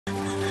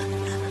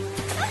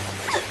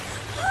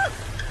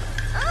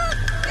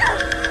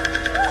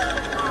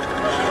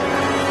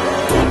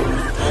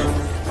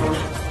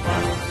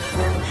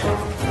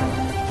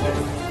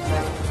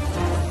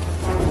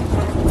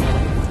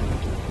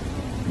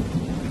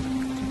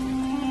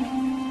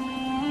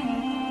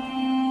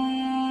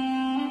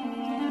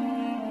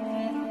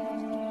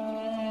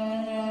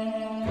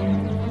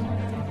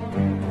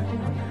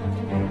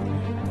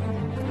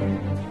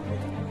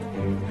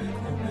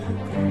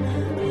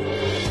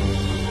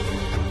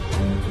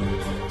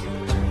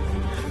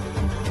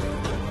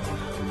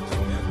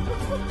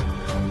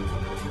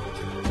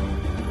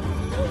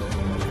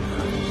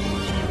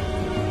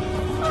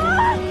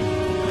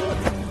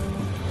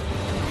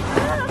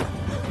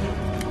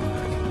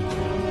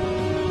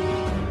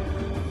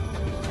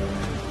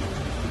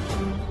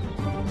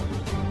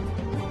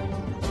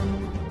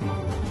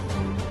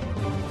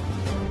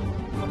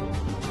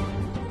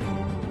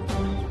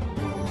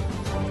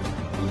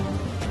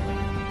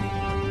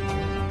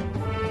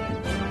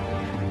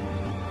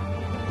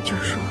九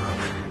叔，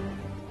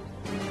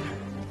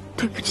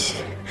对不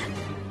起，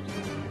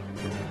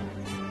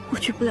我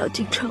去不了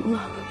京城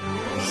了。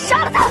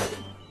杀了他！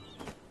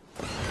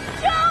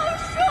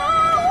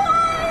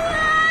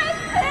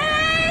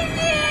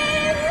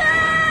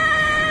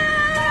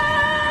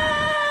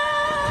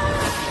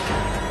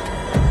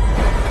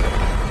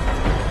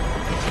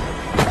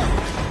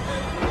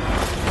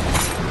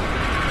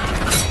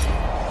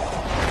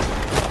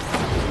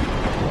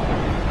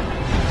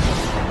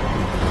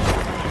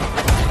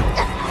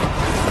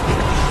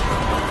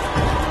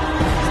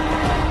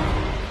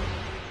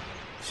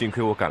幸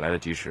亏我赶来的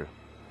及时，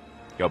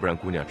要不然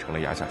姑娘成了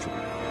崖下之鬼。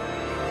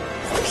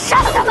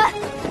杀了他们！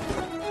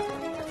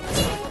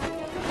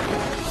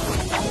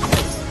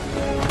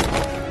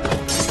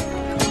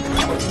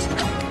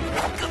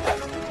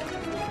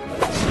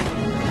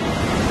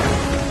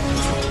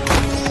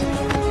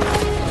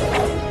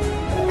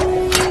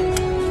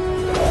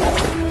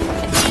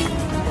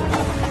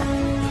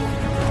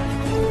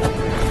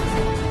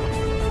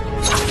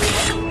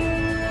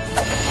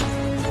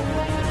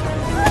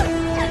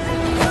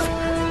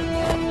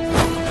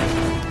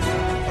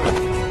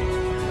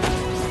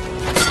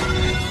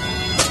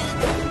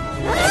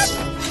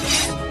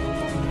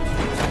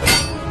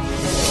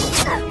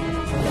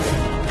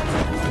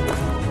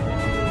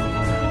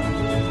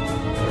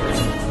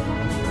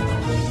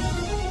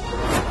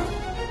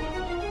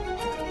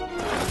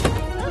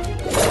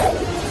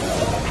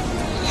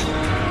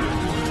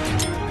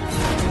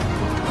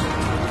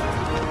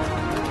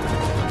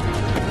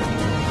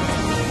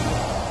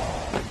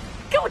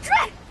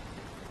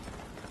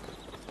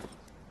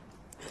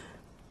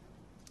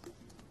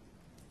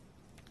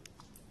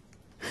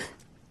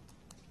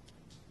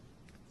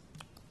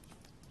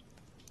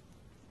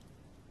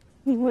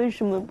你为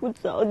什么不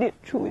早点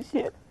出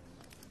现？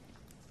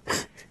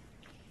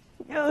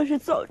你要是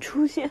早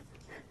出现，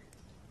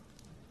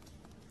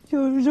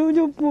九叔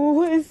就不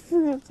会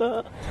死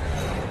了。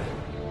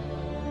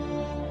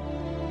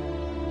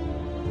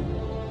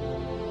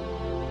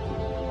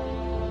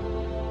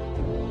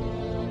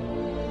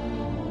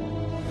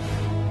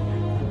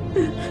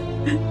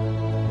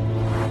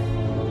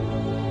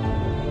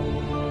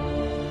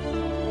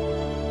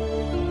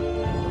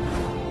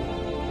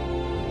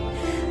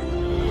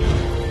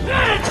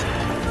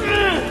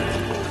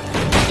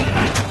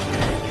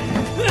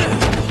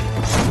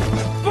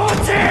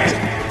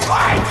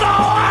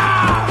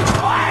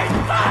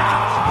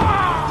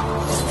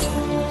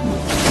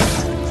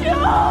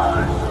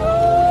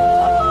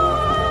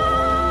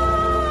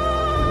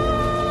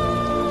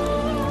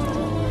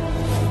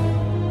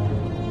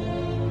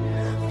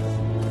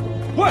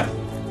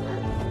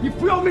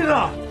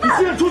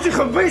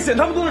很危险，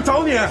他们都在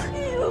找你。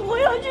我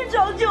要去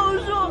找九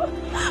叔，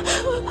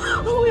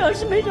我要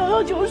是没找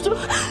到九叔，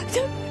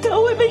他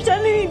会被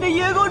山林里的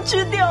野狗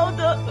吃掉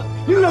的。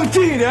你冷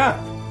静一点，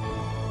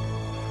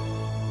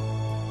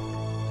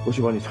我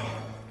去帮你找。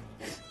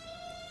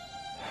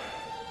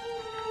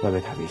外面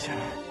太危险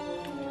了，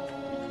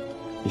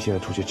你现在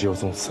出去只有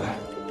送死，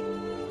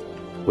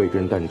我一个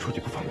人带你出去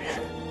不方便，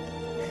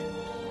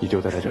你就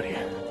待在这里，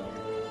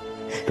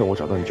等我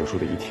找到你九叔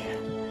的遗体，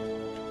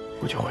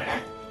我就回来。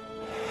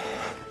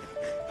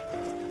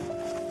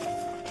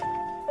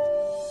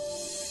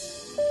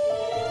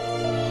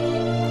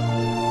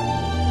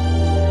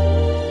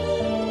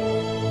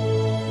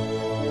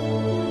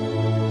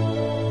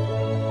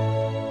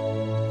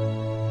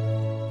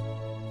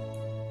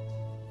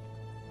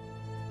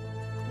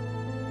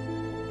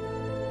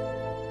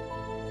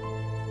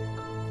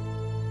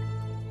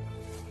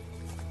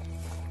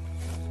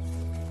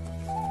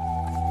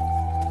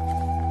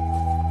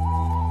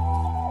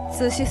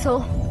仔细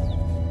搜，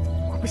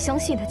我不相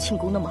信他轻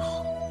功那么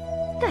好，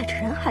带着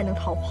人还能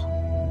逃跑，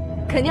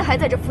肯定还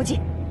在这附近。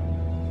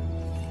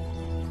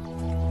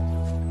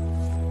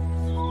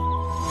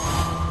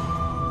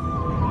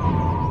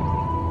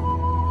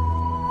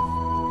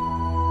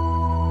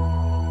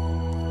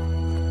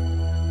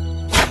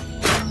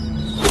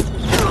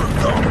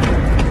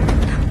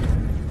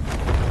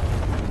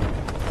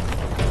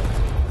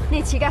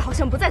那乞丐好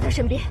像不在他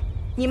身边，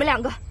你们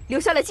两个留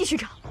下来继续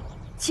找，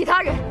其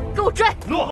他人给我追！